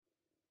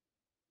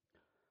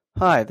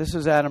Hi, this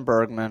is Adam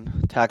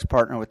Bergman, tax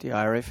partner with the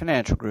IRA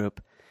Financial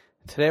Group.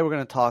 Today we're going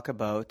to talk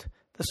about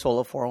the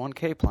Solo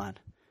 401k plan.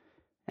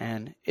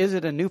 And is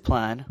it a new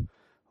plan,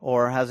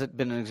 or has it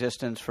been in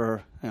existence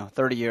for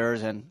 30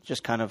 years and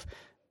just kind of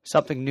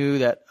something new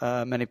that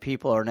many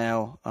people are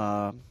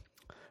now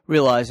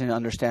realizing and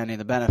understanding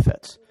the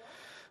benefits?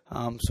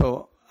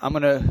 So I'm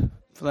going to,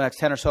 for the next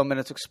 10 or so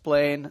minutes,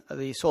 explain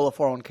the Solo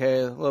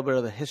 401k, a little bit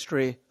of the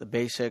history, the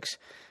basics,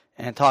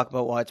 and talk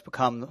about why it's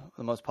become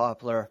the most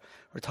popular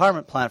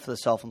retirement plan for the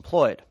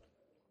self-employed.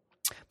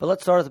 But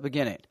let's start at the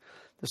beginning.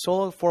 The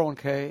Solo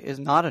 401k is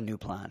not a new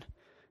plan.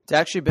 It's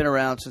actually been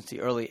around since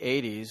the early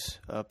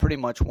 80s, pretty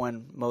much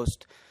when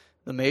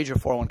the major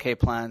 401k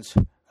plans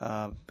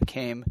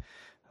became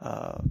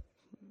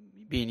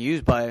being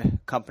used by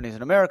companies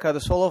in America. The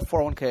Solo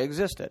 401k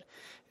existed.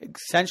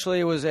 Essentially,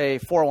 it was a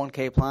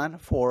 401k plan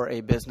for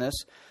a business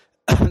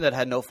that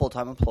had no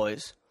full-time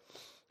employees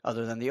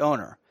other than the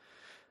owner.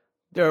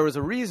 There was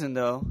a reason,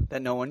 though,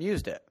 that no one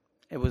used it.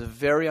 It was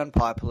very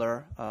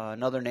unpopular.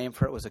 Another name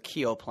for it was a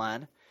Keogh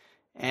plan,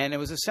 and it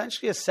was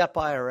essentially a SEP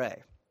IRA.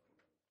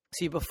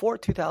 See, before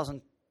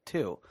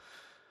 2002,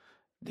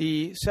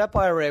 the SEP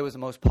IRA was the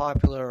most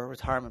popular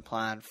retirement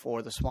plan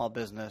for the small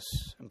business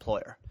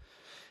employer.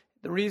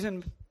 The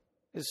reason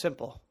is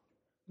simple.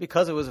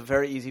 Because it was a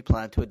very easy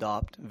plan to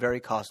adopt, very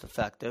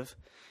cost-effective,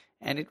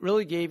 and it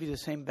really gave you the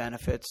same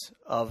benefits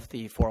of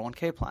the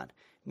 401k plan,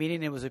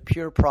 meaning it was a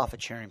pure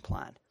profit-sharing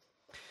plan.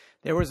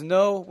 There was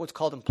no what's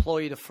called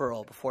employee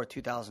deferral before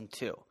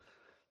 2002.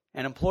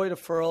 And employee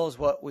deferral is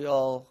what we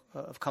all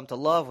have come to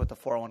love with the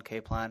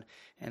 401k plan,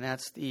 and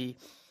that's the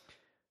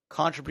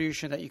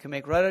contribution that you can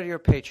make right out of your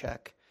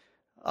paycheck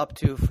up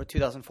to, for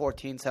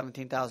 2014,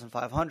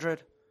 $17,500,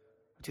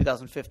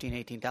 2015,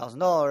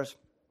 $18,000,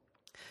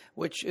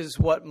 which is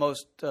what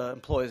most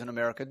employees in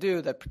America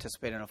do that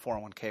participate in a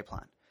 401k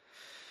plan.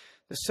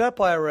 The SEP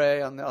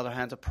IRA, on the other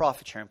hand, is a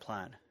profit-sharing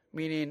plan,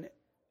 meaning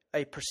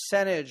a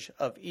percentage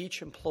of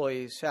each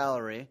employee's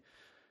salary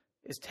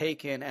is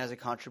taken as a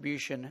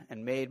contribution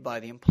and made by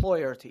the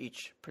employer to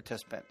each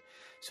participant.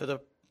 So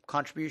the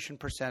contribution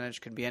percentage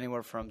could be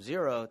anywhere from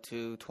 0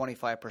 to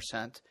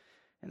 25%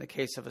 in the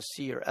case of a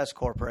C or S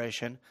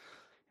corporation,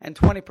 and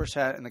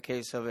 20% in the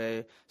case of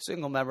a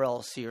single-member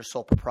LLC or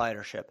sole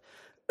proprietorship.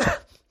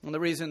 And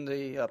the reason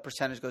the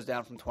percentage goes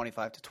down from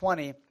 25 to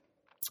 20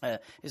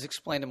 is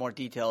explained in more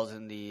details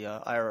in the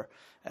IRS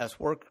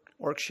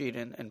worksheet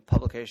in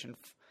publication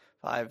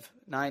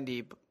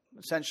 590.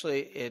 Essentially,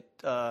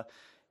 it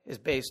is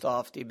based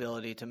off the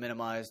ability to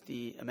minimize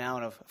the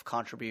amount of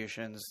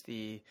contributions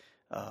the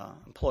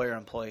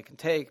employer-employee can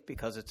take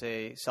because it's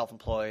a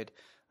self-employed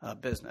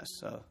business.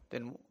 So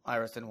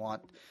IRS didn't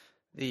want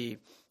the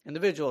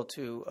individual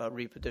to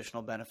reap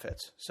additional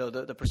benefits. So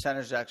the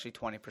percentage is actually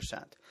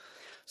 20%.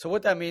 So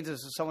what that means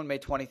is if someone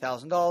made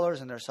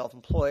 $20,000 and they're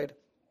self-employed,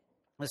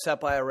 the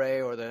SEP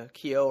IRA or the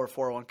Keogh or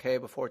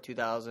 401k before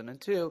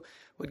 2002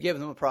 would give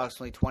them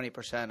approximately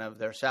 20% of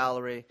their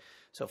salary,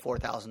 so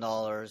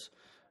 $4,000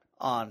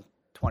 on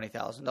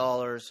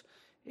 $20,000.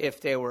 If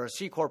they were a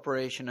C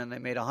corporation and they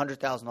made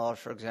 $100,000,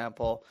 for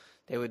example,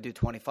 they would do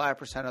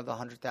 25% of the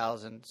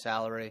 $100,000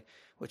 salary,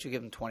 which would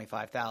give them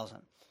 $25,000.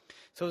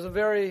 So it was a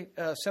very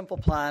simple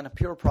plan, a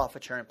pure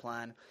profit-sharing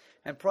plan.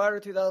 And prior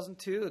to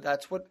 2002,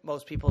 that's what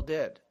most people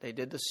did. They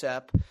did the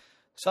SEP.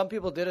 Some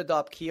people did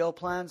adopt Keogh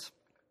plans.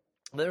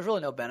 There's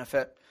really no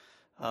benefit,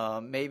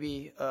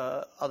 maybe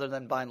other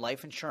than buying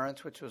life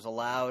insurance, which was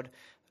allowed.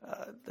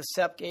 The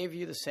SEP gave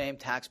you the same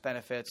tax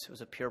benefits. It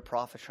was a pure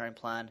profit-sharing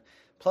plan.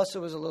 Plus, it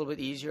was a little bit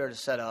easier to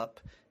set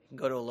up. You can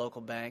go to a local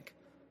bank,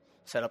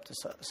 set up the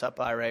SEP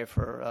IRA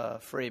for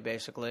free,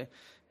 basically,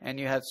 and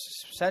you had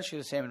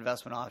essentially the same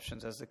investment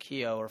options as the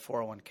Keogh or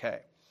 401k.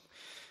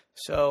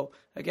 So,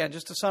 again,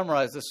 just to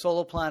summarize, the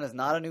Solo plan is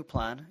not a new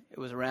plan. It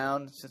was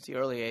around since the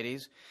early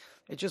 80s.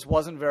 It just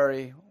wasn't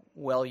very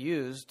well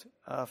used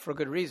for a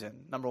good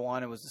reason. Number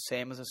one, it was the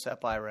same as a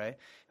SEP IRA. It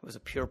was a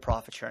pure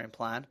profit-sharing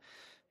plan,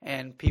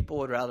 and people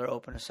would rather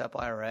open a SEP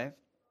IRA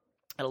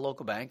at a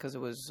local bank because it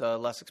was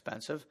less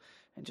expensive,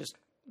 and just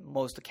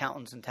most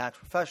accountants and tax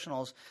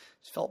professionals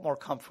felt more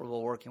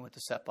comfortable working with the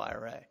SEP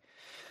IRA.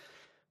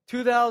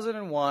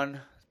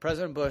 2001,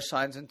 President Bush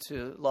signs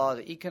into law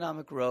the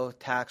Economic Growth,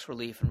 Tax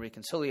Relief, and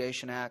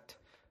Reconciliation Act,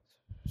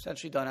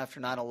 essentially done after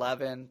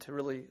 9/11 to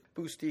really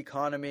boost the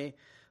economy.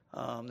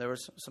 There were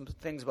some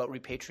things about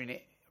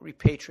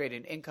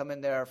repatriating income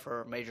in there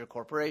for major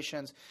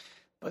corporations,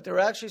 but there were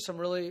actually some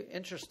really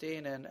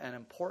interesting and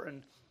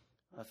important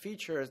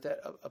features that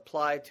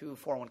apply to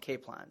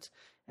 401k plans,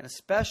 and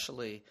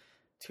especially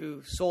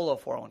to solo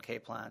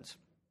 401k plans,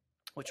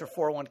 which are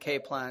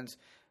 401k plans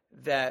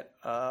that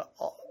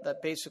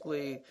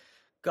basically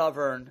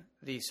govern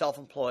the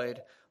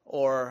self-employed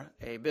or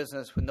a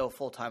business with no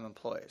full-time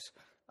employees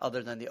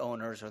other than the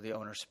owners or the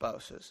owner's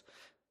spouses.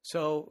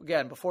 So,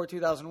 again, before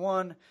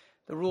 2001,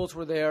 the rules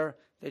were there.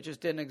 They just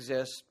didn't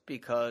exist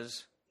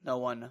because no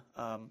one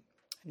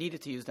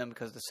needed to use them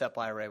because the SEP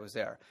IRA was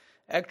there.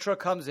 ECTRA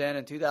comes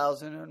in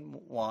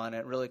 2001.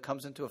 It really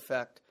comes into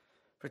effect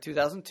for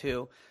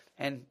 2002,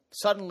 And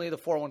suddenly the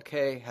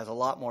 401k has a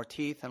lot more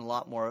teeth and a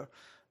lot more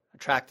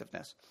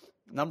attractiveness.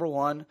 Number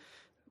one,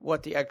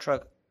 what the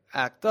ECTRA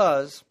Act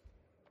does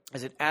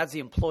is it adds the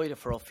employee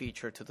deferral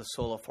feature to the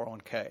solo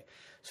 401k.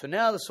 So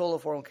now the solo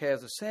 401k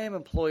has the same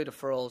employee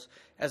deferrals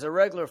as a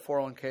regular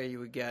 401k you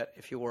would get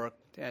if you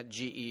worked at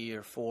GE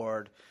or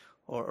Ford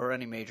or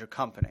any major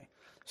company.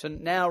 So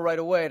now right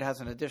away it has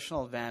an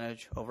additional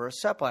advantage over a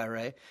SEP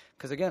IRA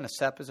because, again, a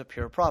SEP is a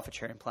pure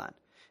profit-sharing plan.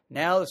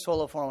 Now the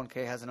solo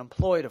 401k has an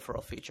employee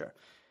deferral feature.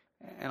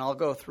 And I'll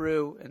go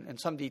through in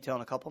some detail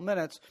in a couple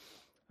minutes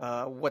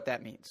what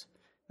that means.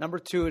 Number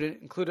two,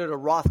 it included a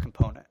Roth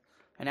component,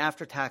 an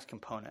after-tax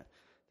component.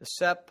 The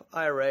SEP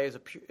IRA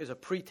is a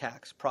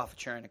pre-tax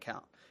profit-sharing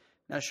account.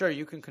 Now, sure,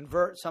 you can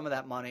convert some of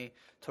that money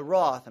to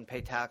Roth and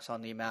pay tax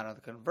on the amount of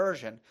the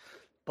conversion,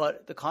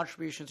 but the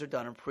contributions are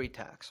done in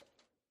pre-tax.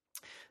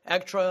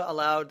 ECTRA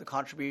allowed the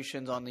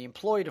contributions on the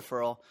employee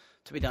deferral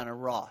to be done in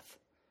Roth,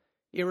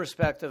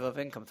 irrespective of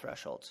income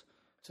thresholds.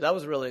 So that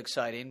was really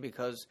exciting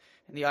because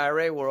in the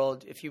IRA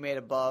world, if you made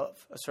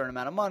above a certain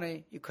amount of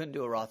money, you couldn't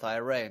do a Roth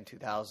IRA in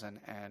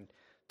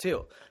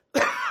 2002.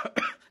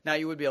 Now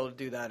you would be able to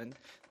do that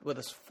with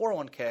a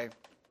 401k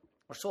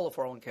or solo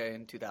 401k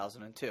in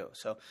 2002.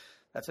 So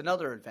that's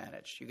another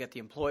advantage. You get the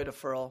employee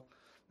deferral,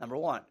 number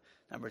one.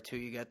 Number two,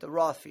 you get the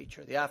Roth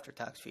feature, the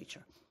after-tax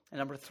feature. And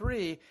number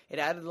three, it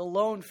added the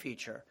loan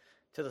feature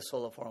to the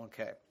solo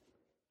 401k.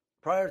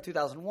 Prior to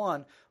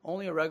 2001,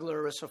 only a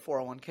regular ERISA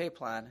 401k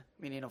plan,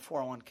 meaning a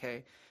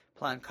 401k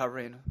plan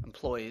covering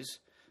employees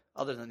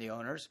other than the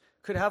owners,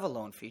 could have a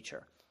loan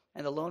feature.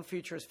 And the loan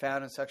feature is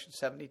found in Section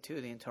 72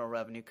 of the Internal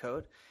Revenue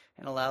Code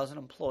and allows an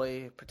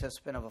employee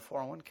participant of a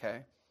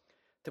 401k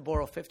to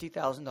borrow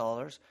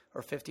 $50,000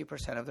 or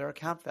 50% of their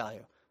account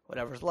value,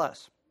 whatever's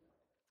less.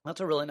 That's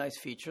a really nice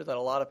feature that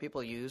a lot of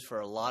people use for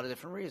a lot of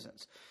different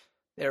reasons.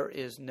 There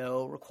is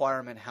no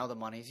requirement how the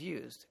money is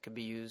used. It can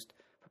be used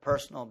for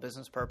personal,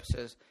 business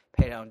purposes,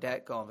 pay down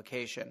debt, go on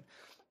vacation.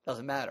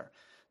 Doesn't matter.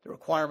 The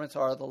requirements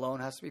are the loan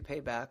has to be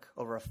paid back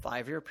over a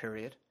 5-year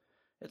period,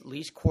 at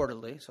least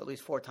quarterly, so at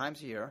least 4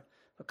 times a year,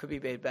 but could be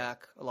paid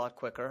back a lot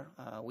quicker,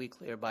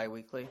 weekly or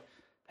biweekly,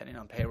 depending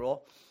on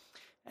payroll.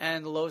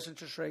 And the lowest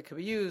interest rate could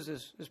be used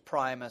is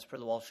prime as per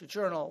the Wall Street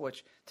Journal,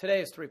 which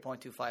today is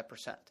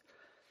 3.25%.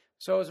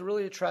 So it was a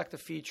really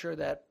attractive feature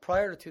that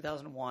prior to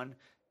 2001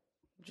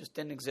 just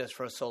didn't exist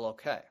for a solo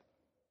K.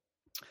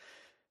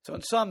 So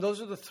in sum,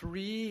 those are the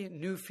 3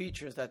 new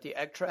features that the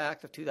ECTRA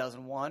Act of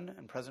 2001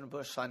 and President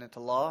Bush signed into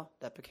law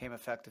that became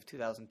effective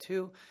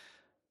 2002,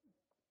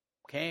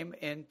 came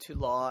into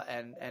law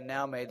and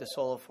now made the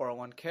solo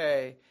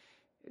 401k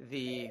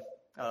the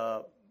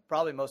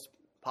probably most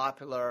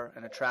popular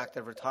and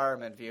attractive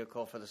retirement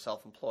vehicle for the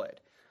self-employed.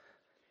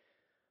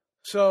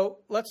 So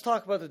let's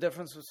talk about the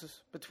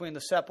differences between the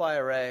SEP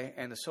IRA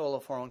and the solo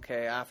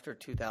 401k after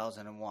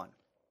 2001.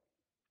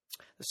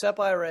 The SEP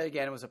IRA,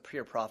 again, was a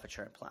pure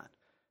profit-sharing plan.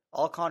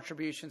 All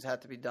contributions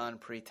had to be done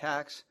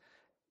pre-tax,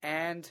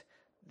 and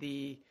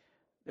there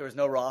was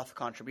no Roth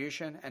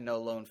contribution and no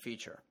loan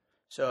feature.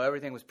 So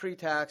everything was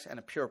pre-tax and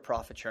a pure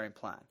profit-sharing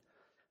plan.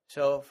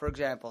 So, for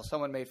example,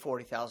 someone made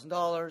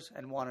 $40,000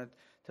 and wanted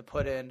to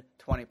put in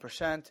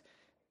 20%,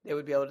 they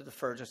would be able to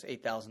defer just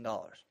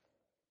 $8,000.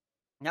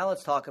 Now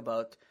let's talk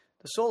about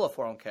the solo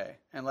 401k,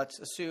 and let's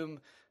assume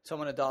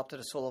someone adopted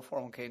a solo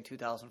 401k in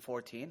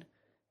 2014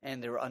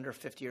 and they were under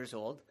 50 years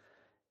old.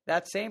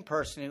 That same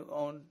person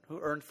who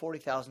earned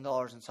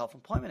 $40,000 in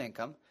self-employment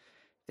income,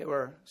 they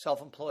were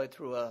self-employed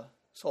through a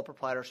sole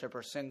proprietorship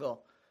or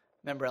single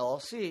member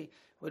LLC,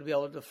 would be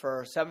able to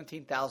defer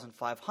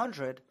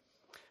 $17,500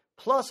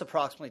 plus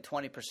approximately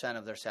 20%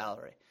 of their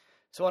salary.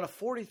 So on a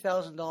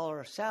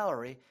 $40,000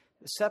 salary,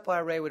 the SEP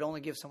IRA would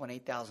only give someone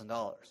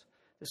 $8,000.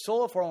 The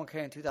solo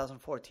 401k in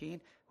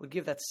 2014 would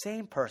give that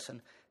same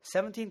person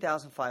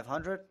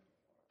 $17,500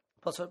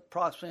 plus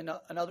approximately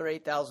another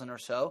 $8,000 or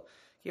so,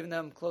 giving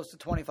them close to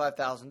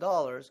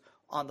 $25,000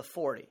 on the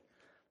 40.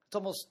 It's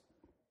almost,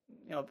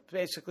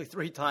 basically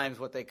 3 times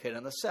what they could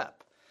in the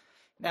SEP.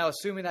 Now,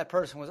 assuming that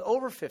person was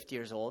over 50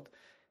 years old,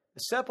 the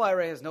SEP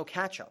IRA has no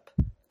catch-up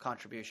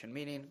contribution,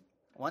 meaning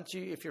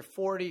if you're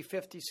 40,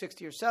 50,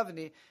 60, or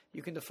 70,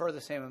 you can defer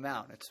the same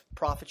amount. It's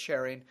profit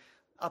sharing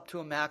up to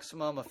a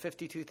maximum of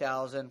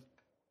 $52,000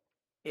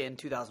 in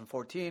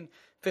 2014,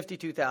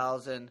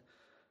 $52,000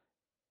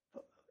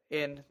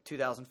 in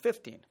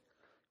 2015.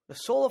 The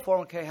solo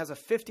 401k has a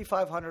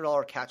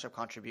 $5,500 catch-up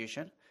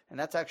contribution, and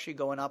that's actually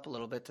going up a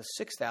little bit to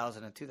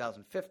 $6,000 in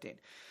 2015.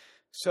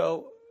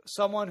 So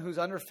someone who's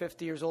under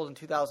 50 years old in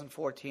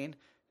 2014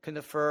 can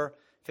defer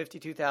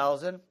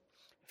 $52,000.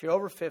 If you're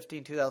over 50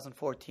 in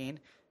 2014,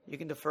 you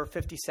can defer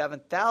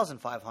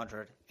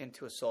 $57,500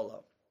 into a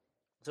solo.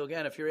 So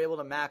again, if you're able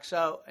to max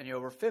out and you're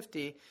over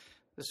 50,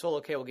 the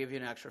solo K will give you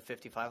an extra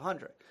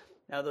 $5,500.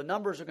 Now the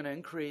numbers are going to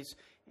increase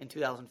in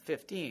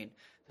 2015.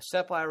 The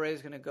SEP IRA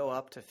is going to go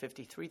up to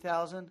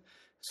 $53,000.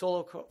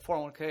 Solo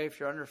 401k, if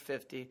you're under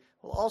 50,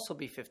 will also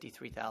be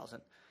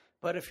 $53,000.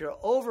 But if you're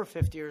over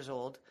 50 years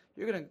old,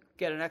 you're going to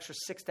get an extra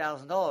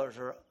 $6,000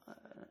 or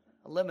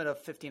limit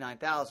of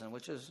 $59,000,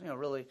 which is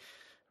really,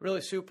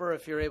 really super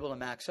if you're able to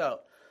max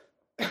out.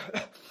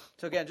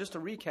 So again, just to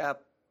recap,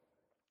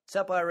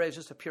 SEP IRA is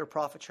just a pure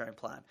profit sharing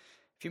plan.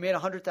 If you made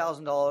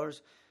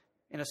 $100,000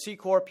 in a C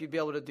Corp, you'd be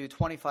able to do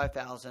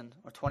 $25,000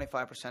 or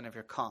 25% of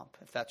your comp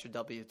if that's your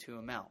W-2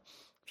 amount.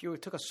 If you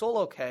took a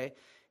solo K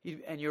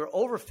and you're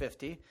over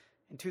 50,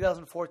 in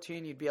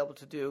 2014 you'd be able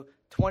to do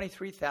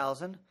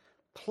 $23,000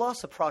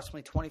 plus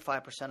approximately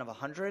 25% of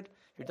 100,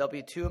 your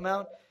W-2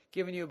 amount,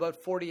 giving you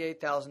about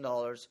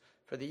 $48,000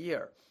 for the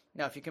year.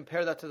 Now, if you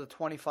compare that to the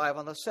 25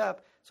 on the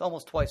SEP, it's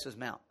almost twice as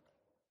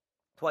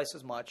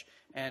much,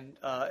 and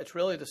it's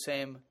really the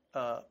same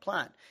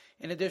plan.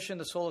 In addition,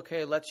 the solo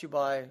K lets you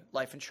buy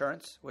life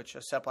insurance, which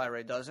a SEP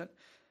IRA doesn't.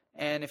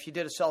 And if you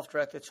did a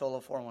self-directed solo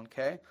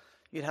 401k,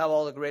 you'd have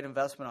all the great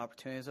investment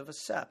opportunities of a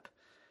SEP.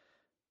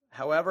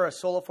 However, a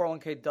solo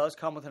 401k does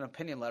come with an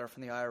opinion letter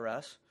from the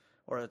IRS,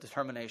 or a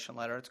determination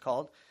letter, it's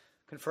called,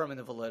 confirming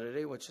the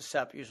validity, which the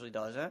SEP usually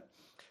doesn't.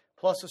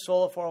 Plus, a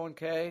solo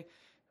 401k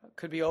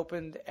could be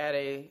opened at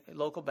a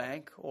local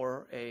bank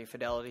or a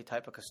Fidelity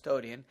type of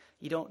custodian.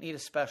 You don't need a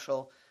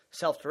special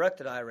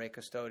self-directed IRA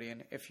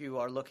custodian if you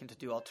are looking to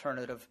do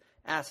alternative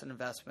asset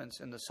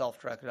investments in the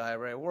self-directed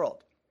IRA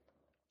world.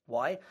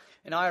 Why?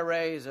 An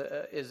IRA is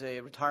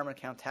a retirement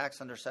account taxed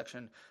under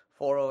Section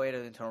 408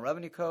 of the Internal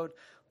Revenue Code.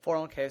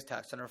 401k is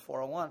taxed under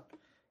 401k.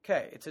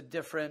 It's a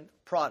different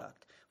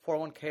product.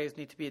 401ks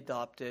need to be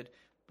adopted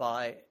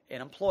by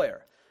an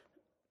employer.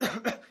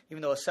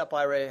 Even though a SEP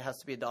IRA has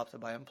to be adopted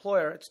by an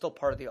employer, it's still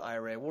part of the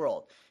IRA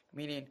world,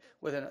 meaning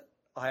with an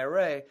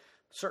IRA,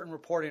 certain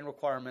reporting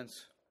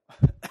requirements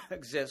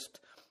exist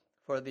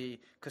for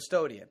the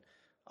custodian,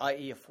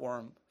 i.e. a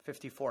Form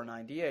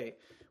 5498,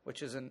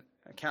 which is an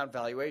account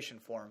valuation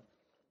form,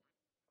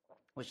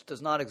 which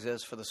does not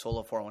exist for the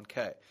solo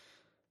 401k.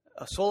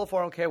 A solo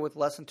 401k with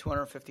less than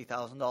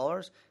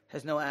 $250,000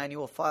 has no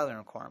annual filing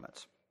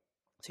requirements.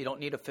 So you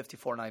don't need a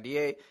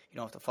 5498. You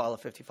don't have to file a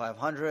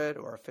 5500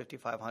 or a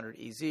 5500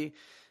 EZ.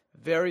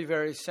 Very,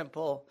 very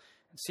simple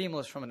and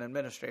seamless from an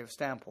administrative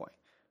standpoint.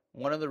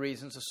 One of the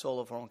reasons the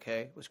solo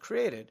 401k was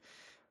created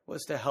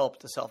was to help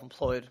the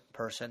self-employed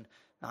person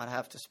not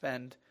have to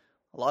spend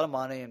a lot of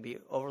money and be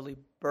overly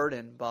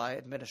burdened by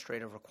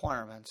administrative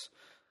requirements.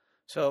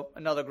 So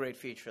another great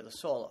feature of the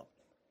solo.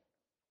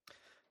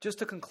 Just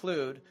to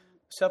conclude,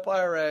 SEP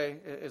IRA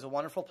is a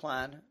wonderful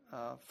plan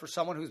for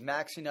someone who's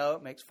maxing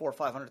out, makes $400,000 or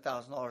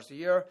 $500,000 a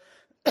year,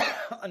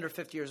 under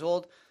 50 years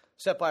old.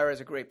 SEP IRA is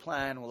a great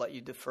plan. Will let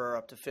you defer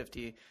up to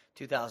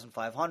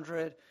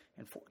 $52,500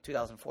 in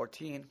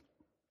 2014,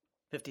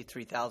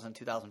 $53,000 in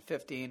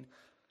 2015.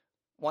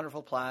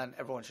 Wonderful plan.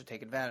 Everyone should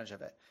take advantage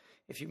of it.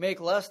 If you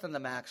make less than the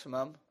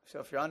maximum,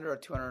 so if you're under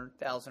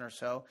 $200,000 or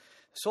so,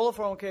 solo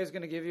 401k is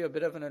going to give you a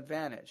bit of an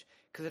advantage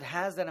because it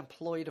has that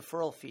employee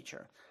deferral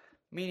feature.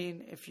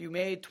 Meaning, if you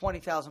made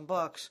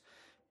 $20,000,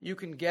 you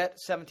can get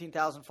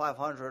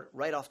 $17,500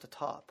 right off the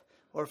top.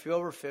 Or if you're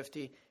over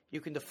 50, you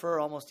can defer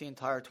almost the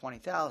entire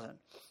 $20,000.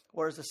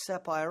 Whereas the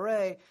SEP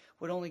IRA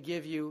would only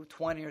give you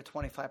 20 or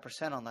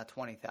 25% on that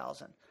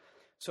 $20,000.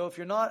 So if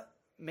you're not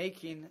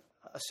making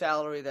a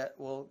salary that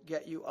will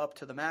get you up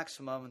to the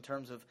maximum in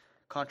terms of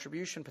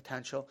contribution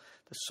potential,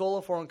 the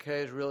solo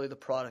 401k is really the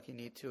product you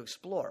need to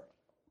explore.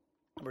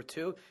 Number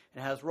two, it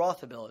has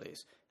Roth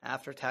abilities,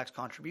 after-tax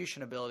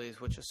contribution abilities,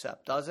 which a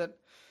SEP doesn't.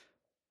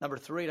 Number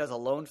three, it has a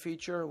loan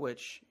feature,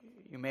 which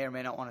you may or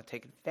may not want to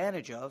take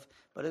advantage of,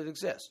 but it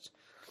exists.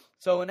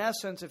 So in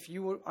essence, if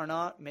you are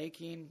not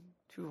making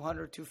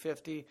 $200,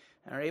 $250,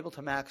 and are able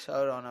to max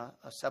out on a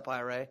SEP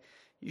IRA,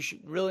 you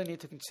should really need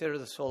to consider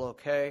the solo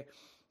K.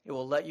 It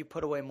will let you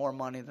put away more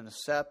money than a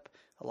SEP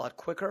a lot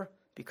quicker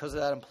because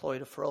of that employee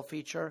deferral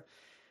feature.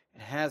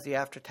 It has the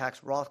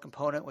after-tax Roth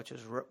component, which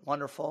is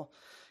wonderful.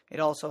 It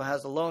also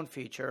has a loan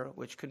feature,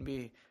 which can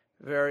be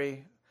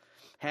very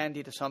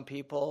handy to some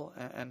people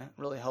and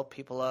really help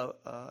people out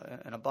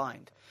in a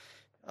bind.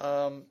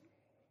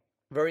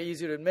 Very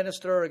easy to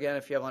administer. Again,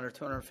 if you have under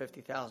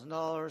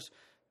 $250,000,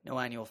 no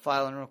annual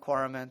filing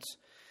requirements.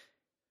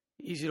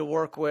 Easy to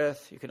work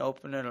with. You can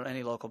open it at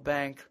any local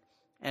bank.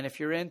 And if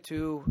you're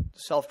into the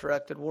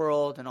self-directed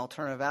world and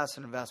alternative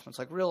asset investments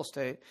like real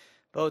estate,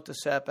 both the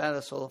SEP and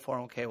the solo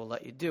 401k will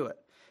let you do it.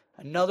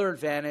 Another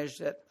advantage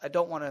that I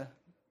don't want to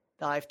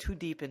dive too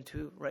deep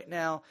into right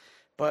now,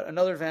 but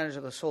another advantage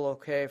of the solo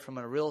K from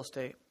a real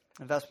estate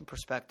investment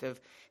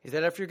perspective is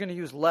that if you're going to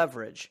use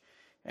leverage,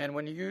 and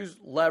when you use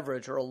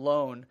leverage or a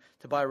loan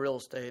to buy real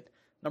estate,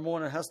 number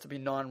one, it has to be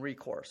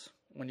non-recourse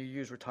when you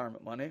use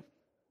retirement money.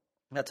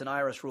 That's an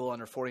IRS rule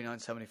under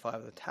 4975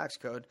 of the tax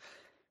code.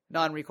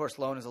 Non-recourse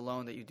loan is a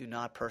loan that you do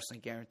not personally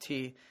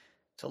guarantee.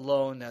 It's a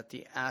loan that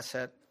the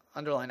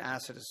underlying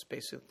asset is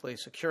basically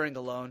securing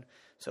the loan.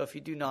 So if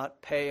you do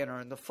not pay and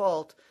are in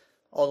default,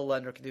 all the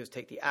lender can do is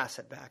take the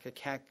asset back. It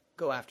can't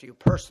go after you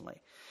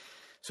personally.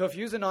 So if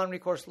you use a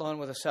non-recourse loan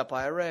with a SEP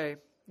IRA,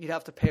 you'd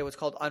have to pay what's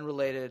called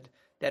unrelated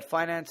debt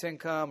finance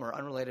income or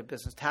unrelated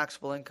business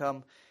taxable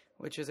income,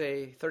 which is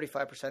a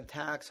 35%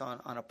 tax on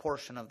a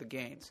portion of the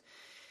gains.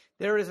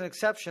 There is an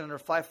exception under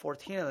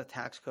 514 of the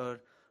tax code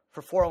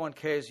For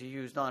 401ks, you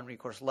use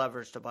non-recourse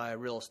leverage to buy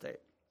real estate.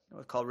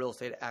 It's called real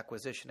estate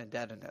acquisition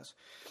indebtedness.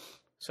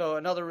 So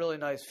another really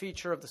nice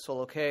feature of the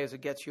Solo K is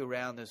it gets you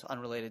around this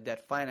unrelated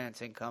debt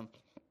finance income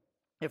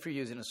if you're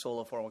using a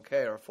solo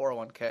 401k or a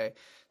 401k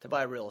to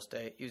buy real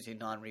estate using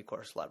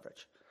non-recourse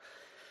leverage.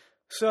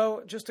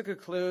 So just to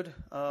conclude,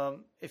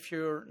 if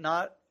you're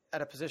not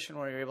at a position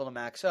where you're able to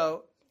max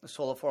out, the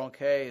solo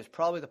 401k is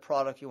probably the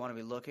product you want to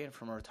be looking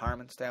from a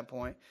retirement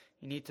standpoint.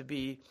 You need to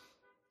be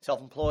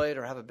self-employed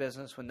or have a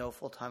business with no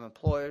full-time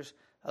employers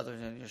other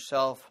than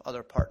yourself,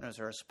 other partners,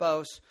 or a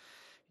spouse.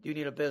 You do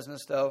need a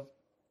business, though.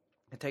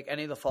 You can take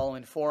any of the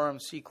following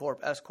forms: C Corp,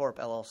 S Corp,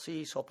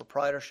 LLC, sole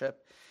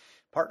proprietorship,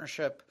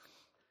 partnership.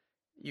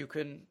 You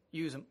can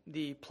use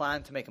the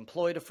plan to make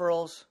employee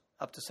deferrals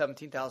up to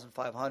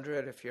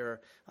 $17,500 if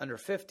you're under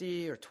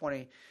 50, or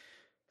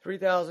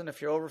 $23,000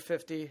 if you're over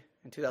 50.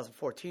 In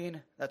 2014,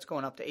 that's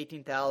going up to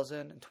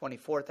 $18,000 and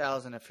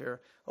 $24,000 if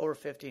you're over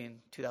 50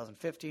 in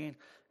 2015.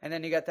 And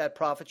then you got that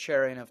profit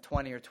sharing of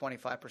 20 or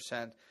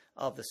 25%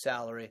 of the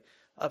salary,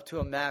 up to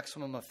a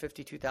maximum of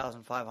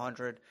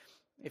 $52,500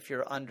 if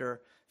you're under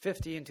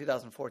 50 in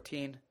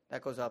 2014.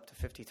 That goes up to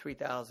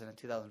 $53,000 in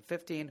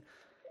 2015,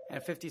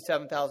 and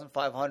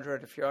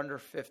 $57,500 if you're under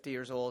 50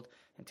 years old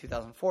in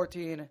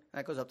 2014.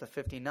 That goes up to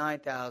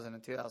 $59,000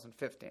 in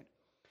 2015.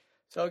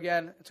 So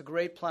again, it's a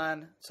great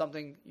plan,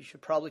 something you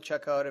should probably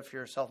check out if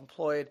you're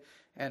self-employed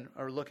and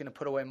are looking to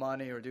put away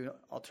money or do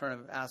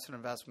alternative asset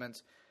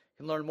investments. You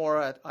can learn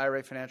more at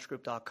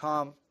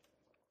irafinancialgroup.com.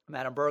 I'm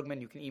Adam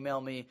Bergman. You can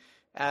email me,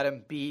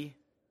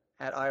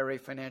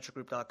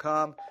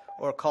 adamb@irafinancialgroup.com,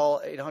 or call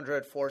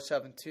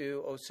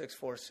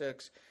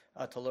 800-472-0646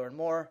 to learn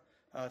more.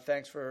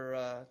 Thanks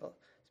for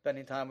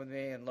spending time with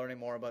me and learning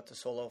more about the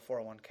Solo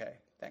 401k.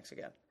 Thanks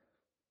again.